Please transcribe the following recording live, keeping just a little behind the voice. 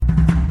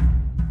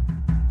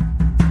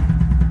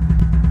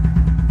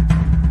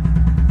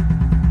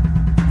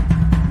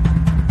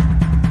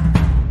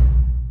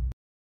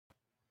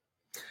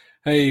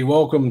Hey,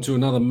 welcome to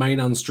another main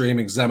unstream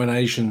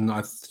examination.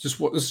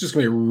 This is just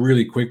gonna be a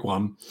really quick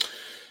one.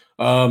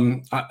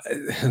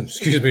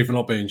 Excuse me for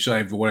not being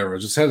shaved or whatever. I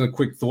just had a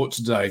quick thought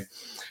today.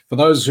 For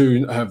those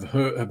who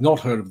have not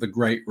heard of the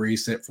Great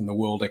Reset from the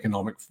World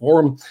Economic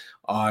Forum,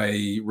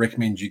 I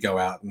recommend you go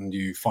out and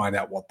you find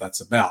out what that's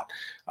about.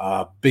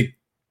 Big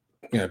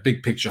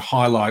picture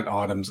highlight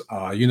items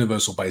are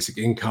universal basic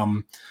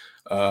income,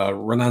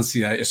 forgiveness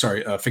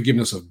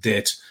of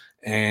debt,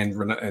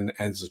 and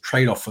as a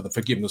trade-off for the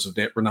forgiveness of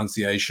debt,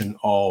 renunciation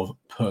of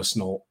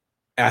personal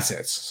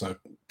assets. So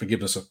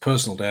forgiveness of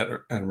personal debt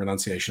and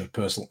renunciation of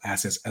personal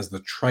assets as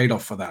the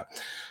trade-off for that.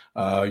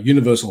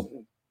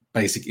 Universal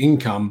basic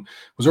income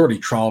was already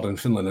trialed in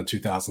Finland in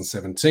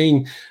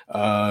 2017,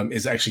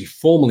 is actually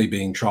formally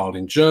being trialed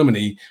in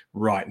Germany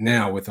right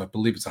now with, I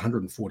believe it's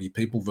 140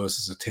 people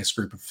versus a test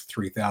group of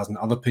 3,000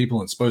 other people.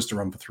 And it's supposed to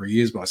run for 3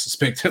 years, but I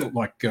suspect that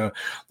like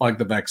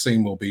the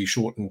vaccine will be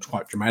shortened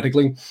quite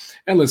dramatically.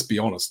 And let's be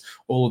honest,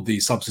 all of the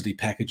subsidy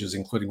packages,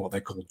 including what they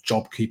call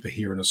JobKeeper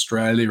here in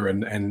Australia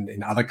and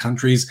in other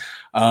countries,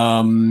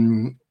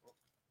 that's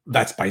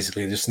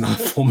basically just another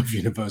form of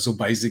universal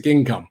basic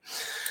income.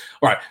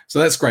 All right, so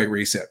that's Great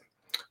Reset.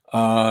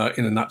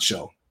 In a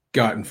nutshell,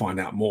 go out and find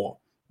out more.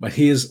 But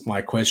here's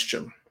my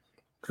question,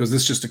 because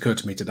this just occurred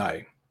to me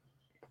today.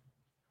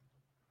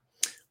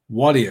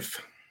 What if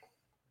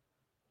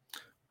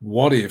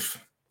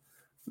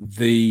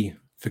the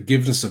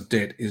forgiveness of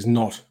debt is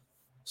not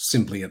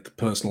simply at the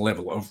personal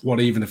level? Of what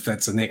even if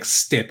that's the next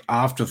step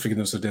after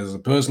forgiveness of debt is a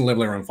personal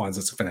level? Everyone finds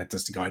it's a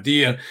fantastic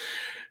idea.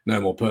 No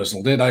more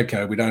personal debt.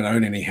 Okay, we don't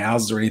own any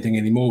houses or anything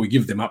anymore. We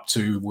give them up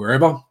to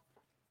wherever.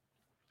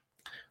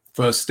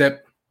 First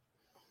step,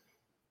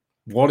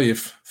 what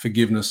if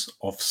forgiveness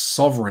of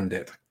sovereign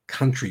debt,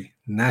 country,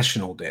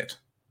 national debt,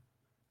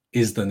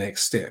 is the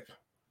next step,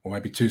 or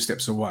maybe 2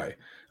 steps away?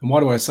 And why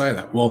do I say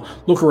that? Well,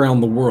 look around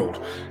the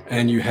world,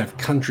 and you have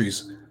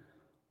countries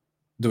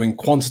doing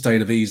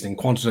quantitative easing.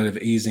 Quantitative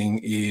easing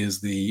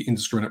is the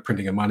indiscriminate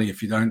printing of money.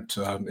 If you're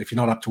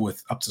not up to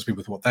speed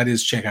with what that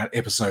is, check out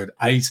episode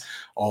 8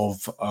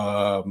 of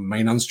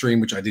Main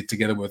Unstream, which I did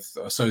together with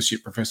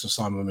Associate Professor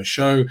Simon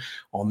Michaud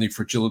on the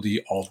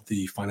fragility of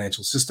the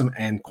financial system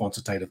and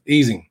quantitative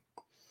easing.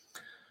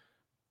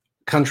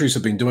 Countries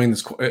have been doing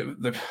this.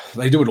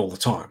 They do it all the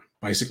time.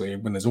 Basically,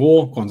 when there's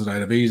war,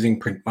 quantitative easing,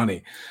 print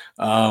money,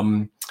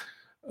 and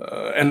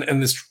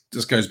this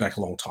goes back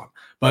a long time,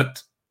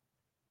 but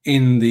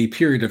in the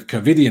period of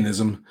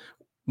COVIDianism,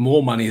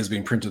 more money has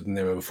been printed than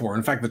ever before.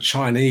 In fact, the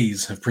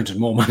Chinese have printed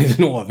more money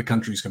than all other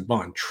countries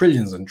combined,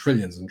 trillions and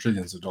trillions and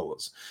trillions of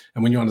dollars.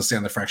 And when you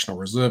understand the fractional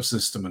reserve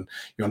system and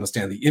you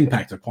understand the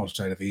impact of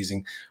quantitative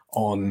easing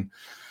on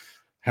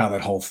how that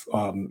whole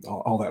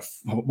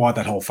why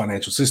that whole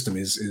financial system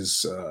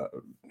is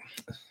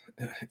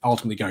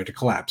ultimately going to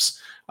collapse.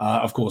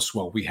 Of course,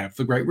 well, we have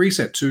the Great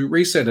Reset to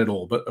reset it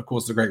all, but of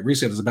course, the Great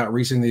Reset is about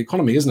resetting the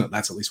economy, isn't it?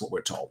 That's at least what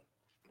we're told.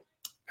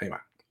 Anyway.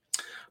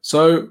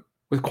 So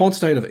with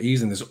quantitative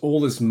easing, there's all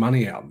this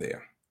money out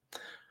there,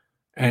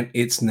 and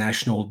it's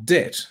national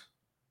debt.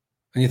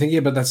 And you think, yeah,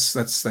 but that's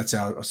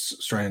our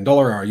Australian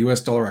dollar, our US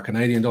dollar, our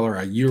Canadian dollar,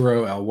 our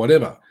euro, our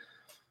whatever.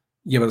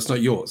 Yeah, but it's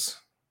not yours.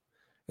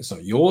 It's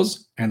not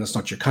yours, and it's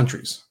not your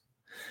country's.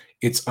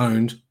 It's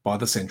owned by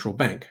the central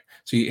bank.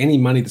 So any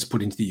money that's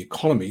put into the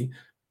economy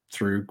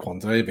through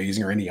quantitative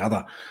easing or any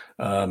other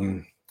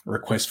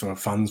request for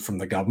funds from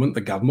the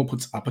government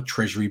puts up a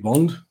treasury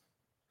bond,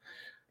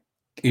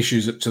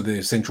 issues it to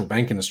the central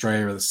bank in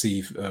Australia,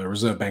 the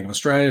Reserve Bank of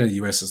Australia, the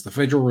US is the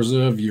Federal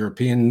Reserve,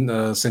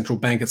 European Central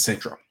Bank,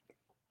 etc.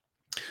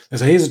 They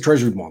say, here's a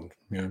treasury bond,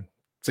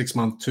 6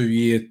 month, 2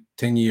 year,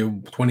 10 year,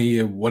 20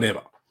 year,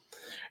 whatever.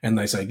 And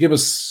they say, give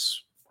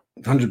us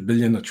 100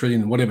 billion, a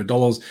trillion, whatever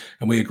dollars,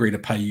 and we agree to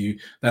pay you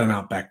that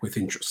amount back with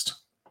interest.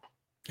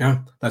 Yeah,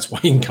 that's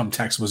why income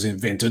tax was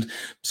invented,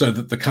 so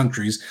that the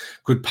countries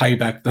could pay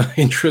back the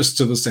interest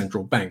to the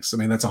central banks. I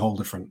mean, that's a whole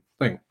different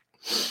thing.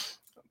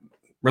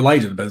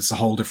 Related, but it's a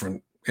whole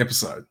different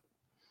episode.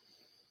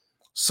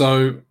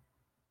 So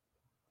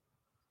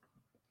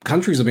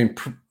countries have been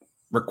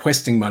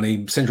requesting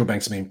money, central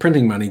banks have been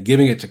printing money,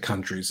 giving it to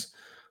countries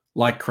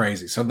like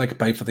crazy, so they could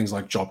pay for things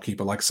like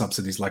JobKeeper, like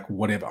subsidies, like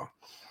whatever,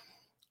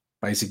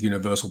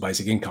 universal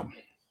basic income.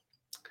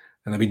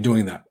 And they've been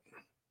doing that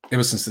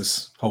ever since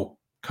this whole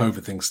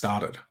COVID thing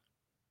started.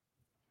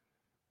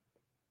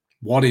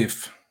 What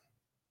if,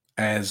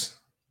 as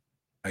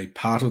a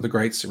part of the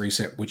Great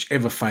Reset,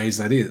 whichever phase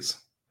that is,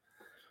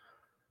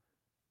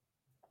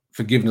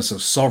 forgiveness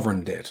of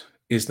sovereign debt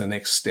is the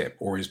next step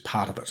or is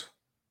part of it,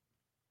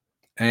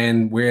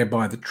 and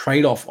whereby the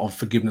trade-off of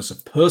forgiveness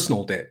of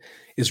personal debt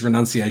is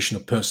renunciation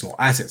of personal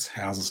assets,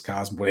 houses,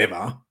 cars,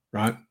 whatever,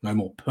 right? No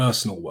more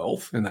personal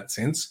wealth in that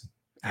sense,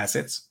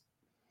 assets.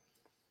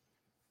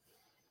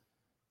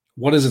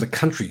 What is it a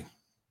country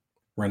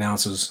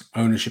renounces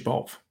ownership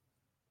of?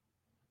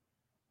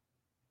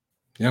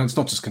 It's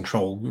not just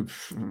control.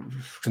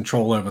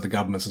 Control over the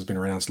governments has been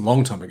renounced a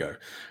long time ago.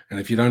 And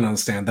if you don't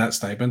understand that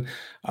statement,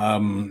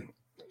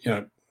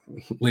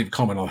 leave a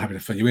comment. I'm happy to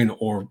fill you in,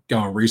 or go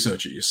and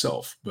research it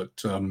yourself.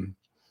 But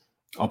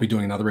I'll be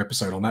doing another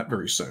episode on that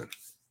very soon.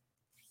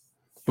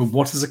 But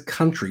what does a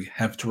country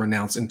have to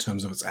renounce in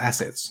terms of its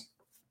assets?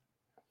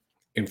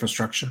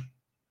 Infrastructure,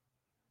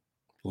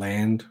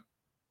 land,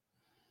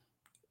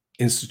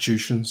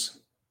 institutions,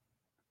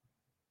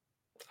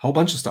 a whole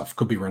bunch of stuff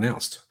could be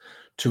renounced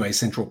to a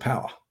central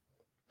power.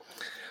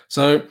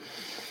 So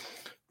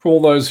for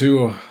all those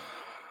who are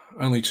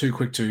only too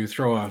quick to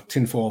throw a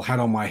tinfoil hat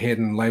on my head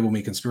and label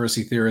me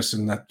conspiracy theorist,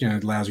 and that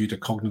allows you to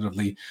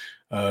cognitively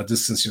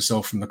distance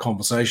yourself from the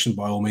conversation,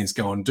 by all means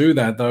go and do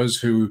that. Those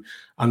who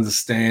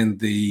understand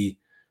the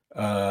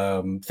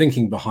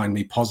thinking behind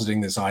me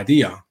positing this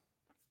idea,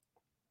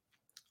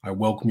 I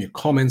welcome your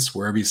comments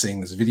wherever you're seeing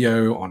this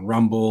video, on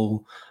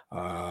Rumble,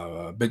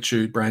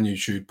 BitChute, brand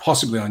YouTube,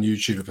 possibly on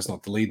YouTube if it's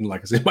not deleted.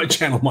 Like I said, my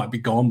channel might be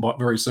gone but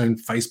very soon,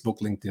 Facebook,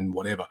 LinkedIn,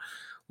 whatever.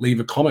 Leave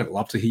a comment.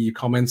 Love to hear your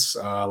comments.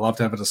 Love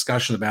to have a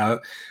discussion about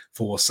it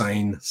for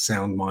sane,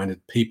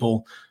 sound-minded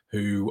people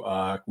who,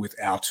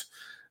 without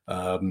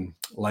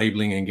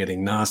labeling and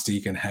getting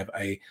nasty, can have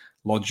a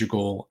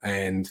logical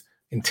and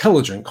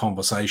intelligent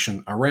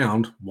conversation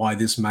around why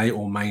this may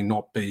or may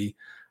not be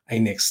a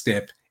next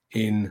step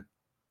in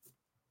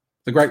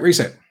the Great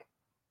Reset.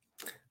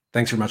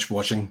 Thanks very much for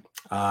watching.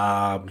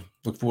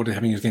 Look forward to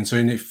having you again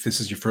soon. If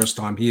this is your first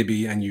time here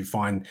and you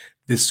find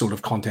this sort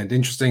of content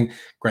interesting,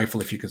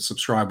 grateful if you could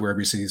subscribe wherever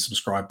you see the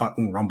subscribe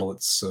button. Rumble,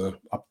 it's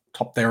up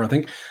top there, I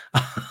think.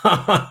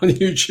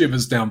 YouTube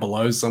is down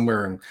below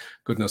somewhere, and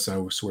goodness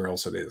knows where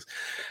else it is.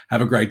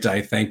 Have a great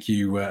day. Thank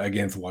you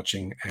again for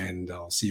watching, and I'll see you